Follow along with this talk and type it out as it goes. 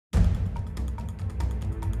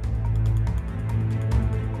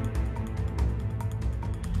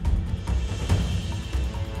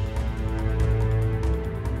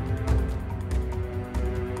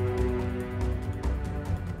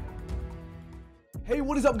Hey,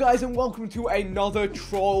 what is up guys, and welcome to another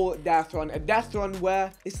troll death run. A death run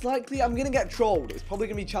where it's likely I'm gonna get trolled. It's probably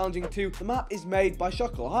gonna be challenging too. The map is made by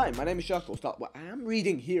Shuckle. Hi, my name is Shuckle. Start what I am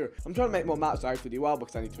reading here. I'm trying to make more maps, so I hopefully do well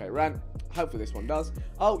because I need to pay rent. Hopefully this one does.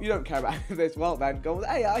 Oh, you don't care about this? Well then, go on with,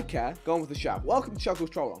 hey, I care. Go on with the show. Welcome to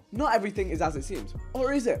Shuckle's Troll Run. Not everything is as it seems.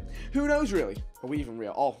 Or is it? Who knows really? Are we even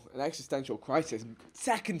real? Oh, an existential crisis.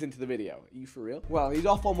 Seconds into the video. Are you for real? Well, he's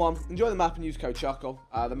off on one. Enjoy the map and use code Shuckle.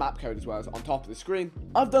 The map code as well is on top of the screen.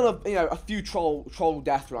 I've done a few troll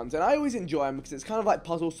death runs, and I always enjoy them because it's kind of like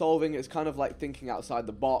puzzle solving. It's kind of like thinking outside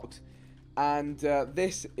the box. And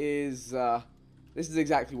this is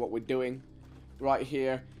exactly what we're doing right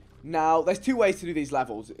here. Now, there's two ways to do these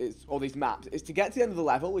levels, or these maps. It's to get to the end of the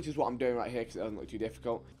level, which is what I'm doing right here because it doesn't look too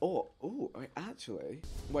difficult. Actually,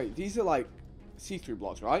 wait, these are like see-through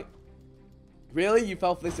blocks, right? Really? You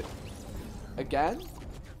fell for this again?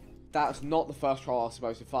 That's not the first troll I was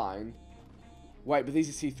supposed to find. Wait, but these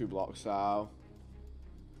are see-through blocks, so...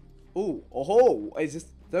 is this...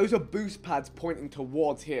 Those are boost pads pointing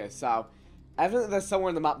towards here, so... Evidently there's somewhere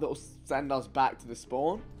in the map that will send us back to the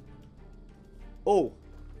spawn. Oh,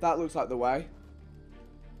 that looks like the way.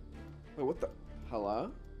 Wait, what the...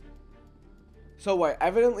 Hello? So wait,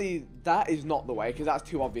 evidently that is not the way, because that's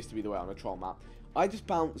too obvious to be the way on a troll map. I just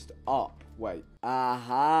bounced up. Wait.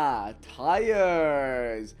 Aha,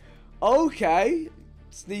 tires. Okay.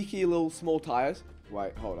 Sneaky little small tires.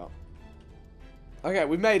 Wait, hold up. Okay,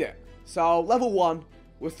 we made it. So, level 1,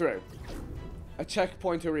 we're through. A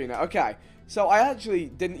checkpoint arena. Okay, so I actually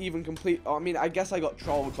didn't even complete... I mean, I guess I got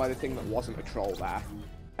trolled by the thing that wasn't a troll there.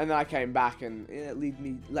 And then I came back and it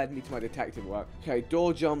led me to my detective work. Okay,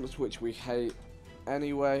 door jumps, which we hate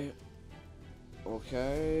anyway.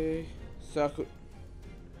 Okay. Circle...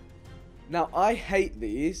 Now, I hate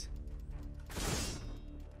these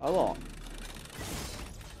a lot.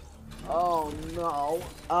 Oh no.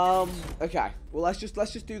 Okay. Well, let's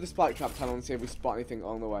just do the spike trap tunnel and see if we spot anything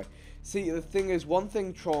along the way. See, the thing is, one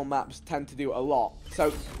thing troll maps tend to do a lot.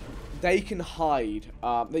 So they can hide.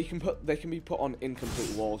 They can be put on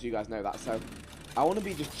incomplete walls. You guys know that. So I want to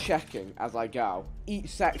be just checking as I go each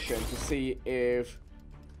section to see if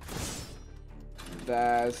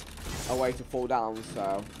there's a way to fall down.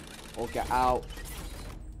 So. Or get out.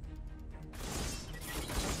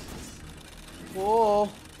 Whoa.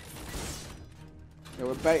 Okay,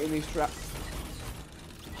 we're baiting these traps.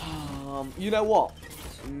 You know what?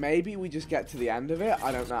 Maybe we just get to the end of it.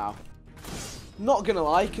 I don't know. Not gonna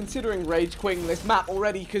lie, considering rage quitting this map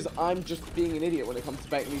already because I'm just being an idiot when it comes to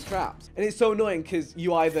baiting these traps. And it's so annoying because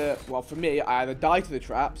you either, well for me, I either die to the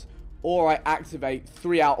traps or I activate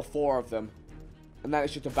 3 out of 4 of them. And then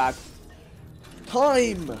it's just a bad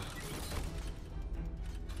time.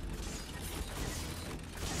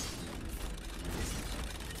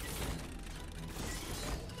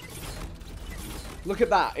 Look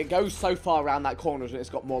at that. It goes so far around that corner and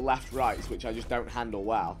it's got more left-rights, which I just don't handle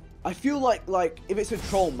well. I feel like if it's a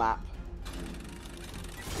troll map,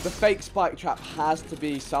 the fake spike trap has to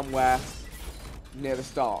be somewhere near the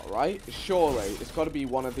start, right? Surely. It's got to be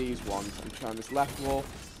one of these ones. I'm trying this left wall.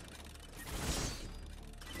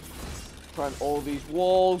 Trying all these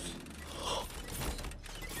walls.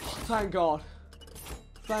 Thank God.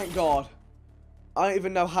 Thank God. I don't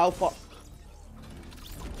even know how far...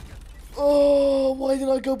 Oh, why did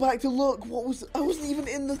I go back to look? I wasn't even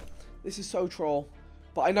in the... This is so troll.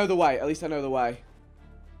 But I know the way. At least I know the way.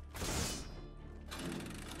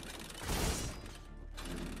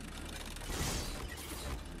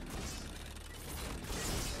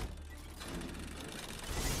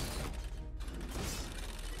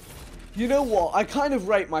 You know what? I kind of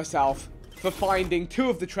rate myself for finding 2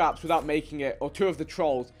 of the traps without making it, or 2 of the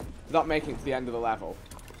trolls without making it to the end of the level.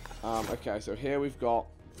 Okay, so here we've got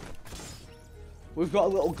a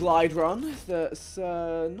little glide run that's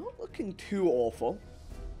not looking too awful.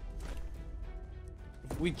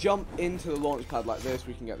 If we jump into the launch pad like this,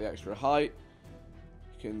 we can get the extra height.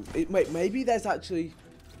 Maybe there's actually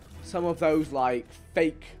some of those like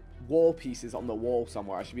fake wall pieces on the wall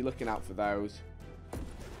somewhere. I should be looking out for those.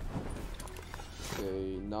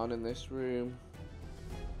 See, none in this room.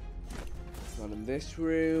 None in this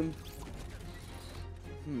room.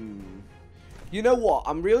 You know what?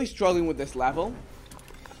 I'm really struggling with this level.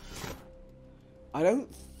 I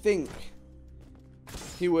don't think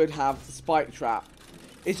he would have the spike trap.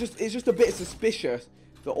 It's just a bit suspicious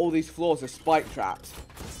that all these floors are spike traps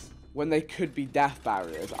when they could be death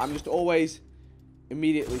barriers. I'm just always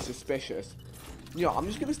immediately suspicious. You know, I'm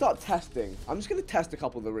just gonna start testing. I'm just gonna test a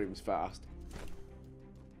couple of the rooms first.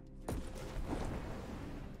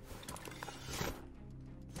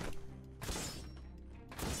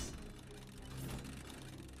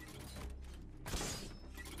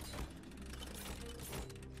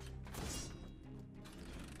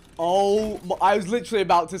 Oh, I was literally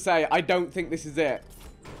about to say, I don't think this is it.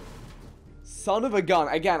 Son of a gun.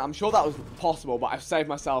 Again, I'm sure that was possible, but I've saved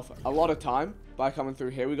myself a lot of time by coming through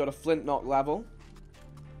here. We got a flint knock level.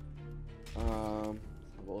 Have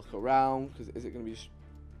a look around, because is it going to be...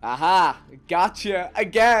 Aha! Gotcha!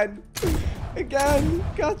 Again! Again!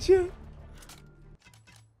 Gotcha!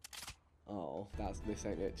 Oh, this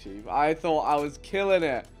ain't it, Chief. I thought I was killing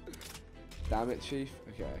it. Damn it, Chief.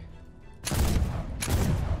 Okay.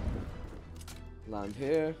 Land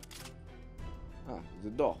here. Ah,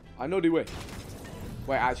 there's a door. I know the way.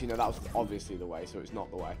 Wait, actually, no, that was obviously the way, so it's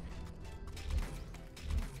not the way.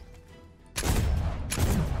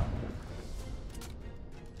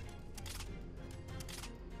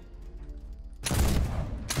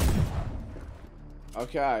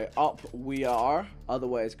 Okay, up we are. Other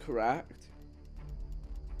way is correct.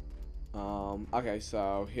 Okay,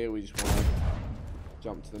 so here we just want to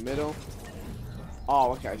jump to the middle.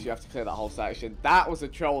 Oh, okay, so you have to clear that whole section. That was a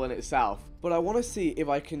troll in itself. But I want to see if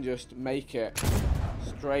I can just make it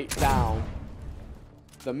straight down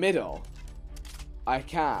the middle. I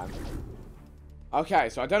can. Okay,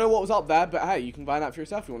 so I don't know what was up there, but hey, you can find out for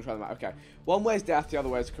yourself if you want to try them out. Okay, one way is death, the other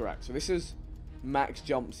way is correct. So this is max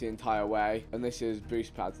jumps the entire way, and this is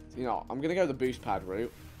boost pads. You know, I'm going to go the boost pad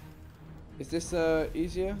route. Is this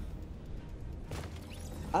easier?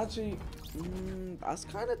 Actually, that's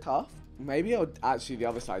kind of tough. Maybe actually the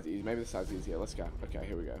other side's easy. Maybe the side's easier. Let's go. Okay,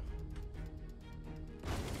 here we go.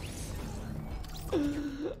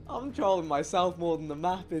 I'm trolling myself more than the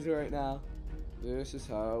map is right now. This is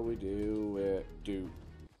how we do it. Do.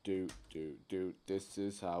 This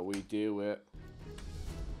is how we do it.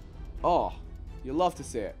 Oh, you love to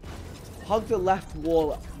see it. Hug the left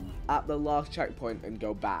wall at the last checkpoint and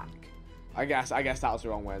go back. I guess that was the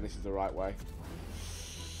wrong way and this is the right way.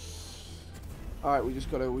 Alright, we just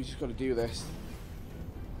gotta do this.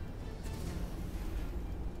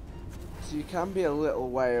 So you can be a little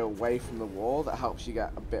way away from the wall. That helps you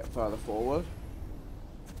get a bit further forward.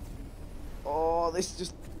 Oh, this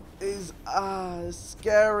just is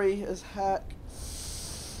scary as heck.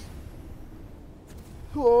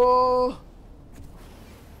 Oh.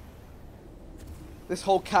 This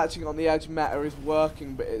whole catching on the edge meta is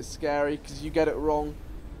working, but it's scary because you get it wrong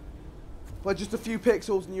by just a few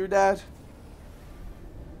pixels and you're dead.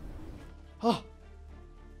 Oh.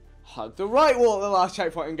 Hug the right wall at the last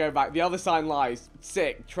checkpoint and go back. The other sign lies.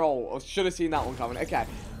 Sick. Troll. I should have seen that one coming. Okay.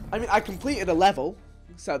 I mean, I completed a level,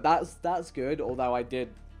 so that's good, although I did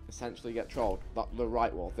essentially get trolled. The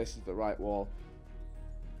right wall. This is the right wall.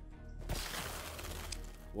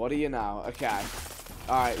 What do you know? Okay.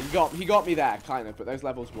 Alright, he got me there, kind of, but those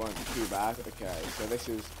levels weren't too bad. Okay, so this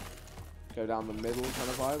is go down the middle kind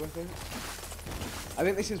of vibe, I think. I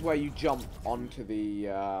think this is where you jump onto the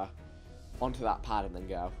onto that pad and then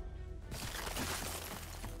go.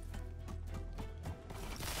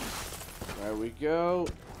 There we go.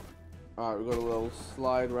 Alright, we've got a little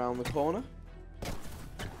slide around the corner.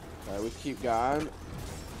 Okay, we keep going.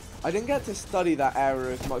 I didn't get to study that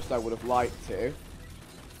area as much as I would have liked to.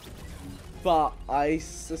 But I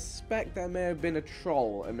suspect there may have been a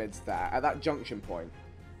troll amidst there, at that junction point.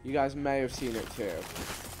 You guys may have seen it too.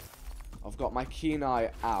 I've got my keen eye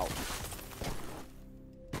out.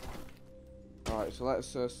 Alright, so let's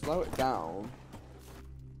slow it down.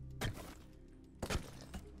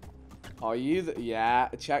 Are you yeah,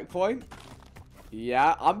 a checkpoint?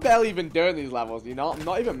 Yeah, I'm barely even doing these levels, you know? I'm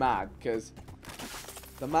not even mad, because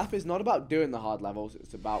the map is not about doing the hard levels,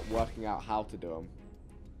 it's about working out how to do them.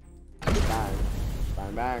 Bang.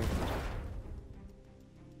 Bang, bang.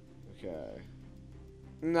 Okay.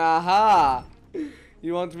 Aha!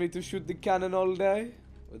 You want me to shoot the cannon all day?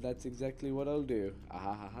 Well, that's exactly what I'll do.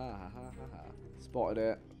 Aha, ha, ha, ha, ha, ha. Spotted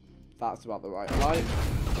it. That's about the right height.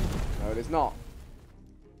 No, it is not.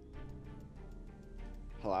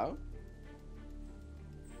 Hello?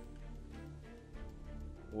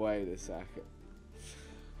 Wait a second.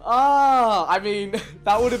 Ah, I mean,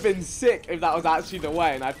 that would have been sick if that was actually the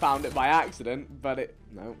way and I found it by accident, but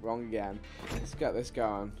no, wrong again. Let's get this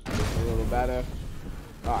going. A little better.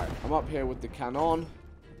 Alright, I'm up here with the cannon.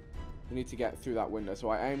 We need to get through that window, so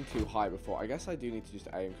I aimed too high before. I guess I do need to just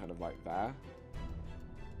aim kind of like there.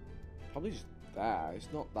 Probably just there. It's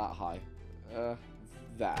not that high.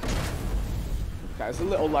 There. Okay, it's a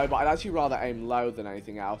little low, but I'd actually rather aim low than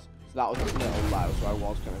anything else. So that was a little low, so I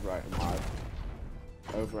was kind of right and high.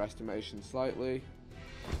 Overestimation slightly.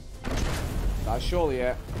 That's surely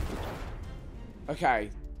it. Okay.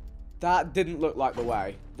 That didn't look like the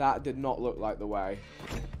way. That did not look like the way.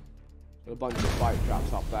 Got a bunch of spike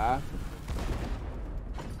traps up there.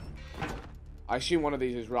 I assume one of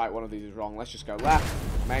these is right, one of these is wrong. Let's just go left.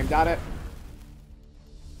 aimed at it.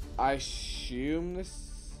 I assume this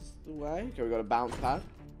is the way. Okay, we got a bounce pad.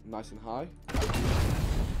 Nice and high.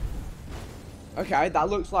 Okay, that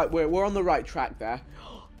looks like we're on the right track there.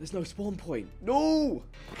 There's no spawn point. No!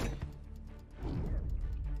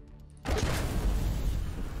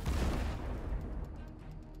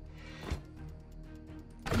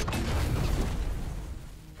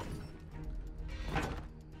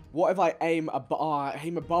 What if I aim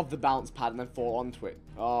above the bounce pad and then fall onto it?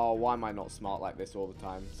 Oh, why am I not smart like this all the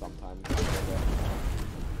time? Sometimes.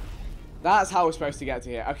 That's how we're supposed to get to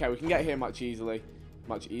here. Okay, we can get here much easily.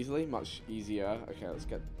 Much easier. Okay, let's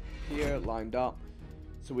get here, lined up.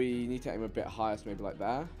 So we need to aim a bit higher, so maybe like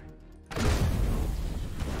there.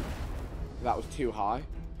 That was too high.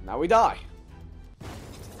 Now we die.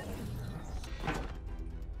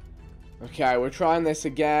 Okay, we're trying this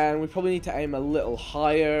again. We probably need to aim a little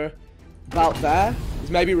higher. About there.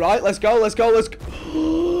 Is maybe right. Let's go, let's go, let's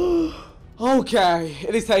go. Okay,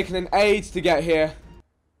 it is taking an age to get here.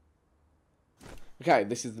 Okay,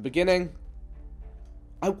 this is the beginning.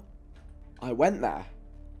 I went there.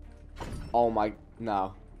 Oh my,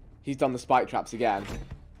 no. He's done the spike traps again.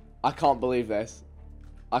 I can't believe this.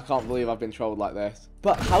 I can't believe I've been trolled like this.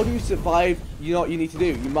 But how do you survive? You know what you need to do?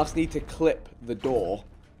 You must need to clip the door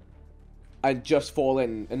and just fall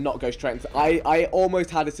in and not go straight into... I almost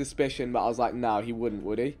had a suspicion, but I was like, no, he wouldn't,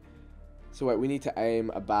 would he? So wait, we need to aim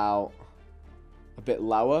about a bit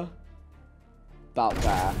lower. About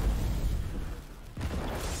there.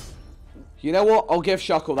 You know what? I'll give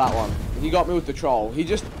Shuckle that one. He got me with the troll.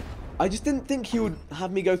 I just didn't think he would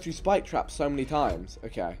have me go through spike traps so many times.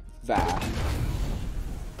 Okay, there.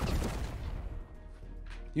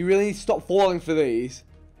 You really need to stop falling for these.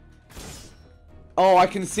 Oh, I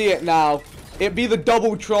can see it now. It'd be the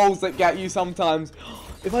double trolls that get you sometimes.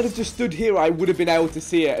 If I'd have just stood here, I would have been able to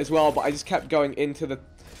see it as well, but I just kept going into the...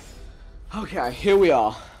 Okay, here we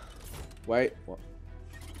are. Wait, what?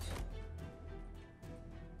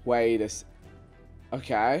 Wait a...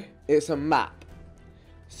 Okay, it's a map.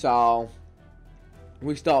 So,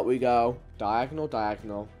 we go diagonal,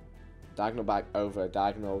 diagonal, diagonal back over,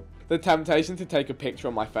 diagonal. The temptation to take a picture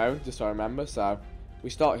on my phone, just so I remember. So, we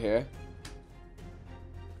start here.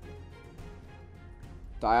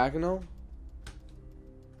 Diagonal.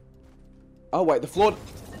 Oh, wait, the floor...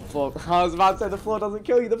 I was about to say the floor doesn't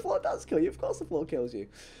kill you. The floor does kill you. Of course the floor kills you.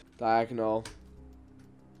 Diagonal.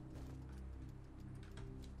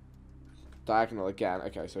 Diagonal again.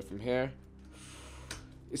 Okay, so from here.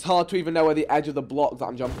 It's hard to even know where the edge of the block that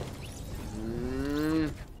I'm jumping.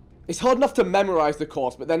 It's hard enough to memorize the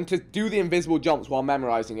course, but then to do the invisible jumps while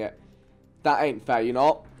memorizing it, that ain't fair, you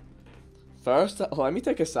know? First, let me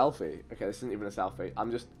take a selfie. Okay, this isn't even a selfie.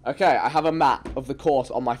 Okay, I have a map of the course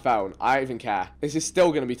on my phone. I don't even care. This is still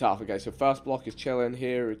going to be tough. Okay, so first block is chilling.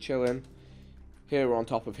 Here we're chilling. Here we're on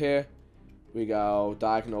top of here. We go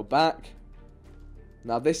diagonal back.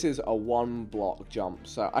 Now, this is a 1 block jump.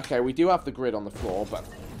 So, okay, we do have the grid on the floor, but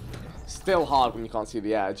still hard when you can't see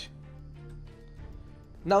the edge.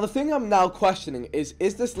 Now, the thing I'm now questioning is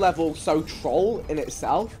this level so troll in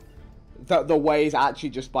itself that the way is actually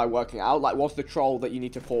just by working out? Like, what's the troll that you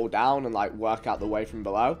need to fall down and, like, work out the way from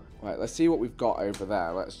below? Right, let's see what we've got over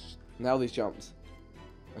there. Let's nail these jumps.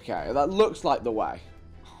 Okay, that looks like the way.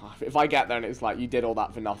 If I get there and it's like, you did all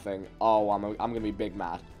that for nothing. Oh, I'm going to be big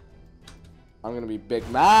mad. I'm going to be big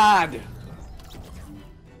mad.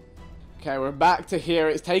 Okay, we're back to here.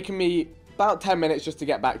 It's taken me about 10 minutes just to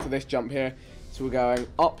get back to this jump here. So we're going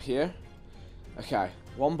up here. Okay,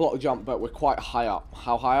 1 block jump, but we're quite high up.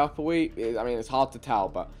 How high up are we? I mean, it's hard to tell,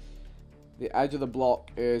 but the edge of the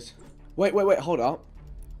block is... Wait, hold up.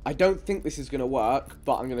 I don't think this is going to work,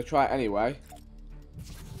 but I'm going to try it anyway.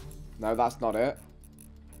 No, that's not it.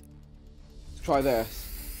 Let's try this.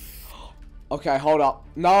 Okay, hold up.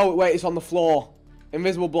 No, wait, it's on the floor.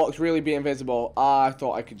 Invisible blocks really be invisible. Ah, I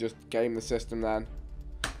thought I could just game the system then.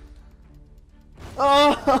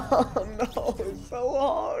 Oh, no, it's so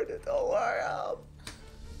hard. Don't worry.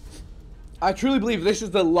 I truly believe this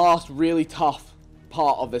is the last really tough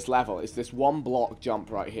part of this level. It's this 1 block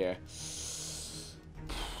jump right here.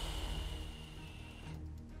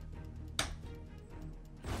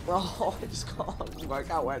 Oh, I just can't work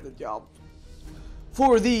out where to jump.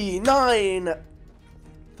 For the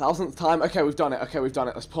 9,000th time. Okay, we've done it. Okay, we've done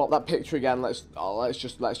it. Let's pull up that picture again. Let's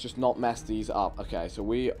just not mess these up. Okay, so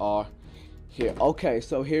we are here. Okay,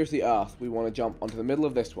 so here's the earth. We want to jump onto the middle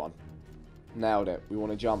of this one. Nailed it. We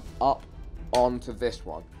want to jump up onto this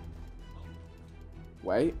one.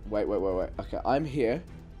 Wait. Okay, I'm here.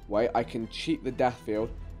 Wait, I can cheat the death field.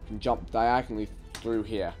 I can jump diagonally through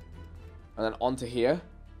here. And then onto here.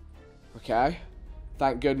 Okay.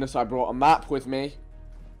 Thank goodness I brought a map with me.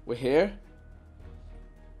 We're here.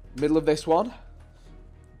 Middle of this one.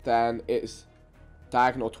 Then it's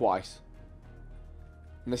diagonal twice.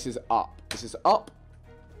 And this is up. This is up.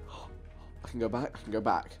 I can go back. I can go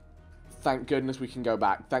back. Thank goodness we can go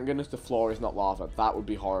back. Thank goodness the floor is not lava. That would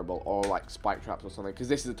be horrible. Or like spike traps or something. Because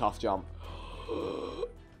this is a tough jump.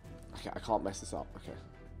 Okay, I can't mess this up. Okay.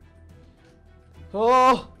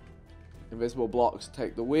 Oh! Invisible blocks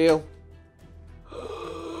take the wheel.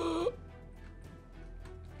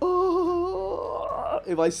 Oh!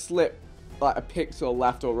 If I slip like a pixel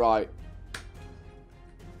left or right,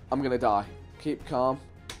 I'm gonna die. Keep calm.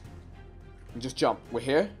 And just jump. We're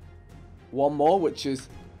here. One more, which is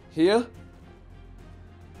here.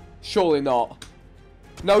 Surely not.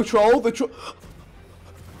 No troll. The troll.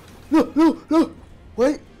 No, no, no.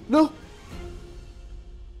 Wait, no.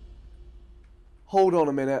 Hold on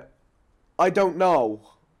a minute. I don't know.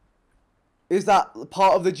 Is that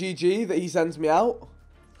part of the GG that he sends me out?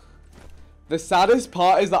 The saddest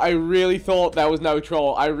part is that I really thought there was no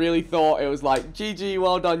troll. I really thought it was like, GG,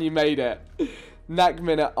 well done, you made it. Next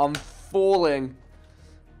minute, I'm falling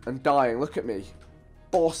and dying. Look at me.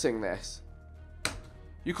 Bossing this.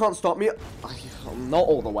 You can't stop me. I'm not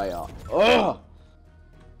all the way up. Ugh.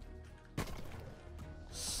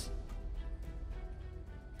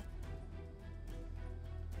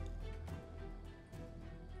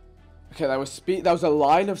 Okay, there was a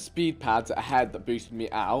line of speed pads ahead that boosted me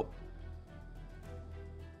out.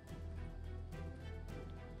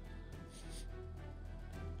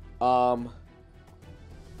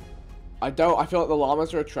 I feel like the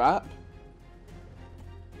llamas are a trap.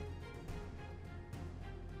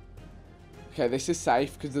 Okay, this is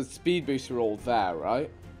safe because the speed boosts are all there,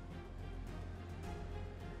 right?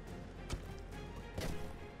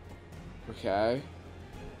 Okay.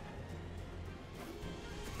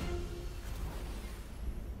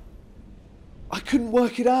 I couldn't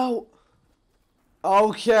work it out.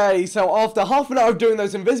 Okay, so after half an hour of doing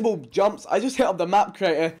those invisible jumps, I just hit up the map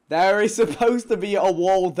creator. There is supposed to be a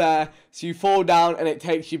wall there, so you fall down and it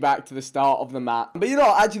takes you back to the start of the map. But you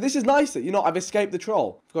know, actually, this is nicer. You know, I've escaped the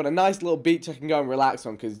troll. I've got a nice little beach I can go and relax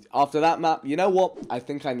on, because after that map, you know what? I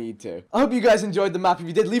think I need to. I hope you guys enjoyed the map. If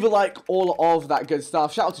you did, leave a like, all of that good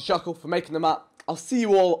stuff. Shout out to Shuckle for making the map. I'll see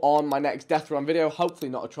you all on my next Deathrun video. Hopefully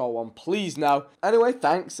not a troll one. Please no. Anyway,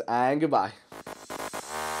 thanks and goodbye.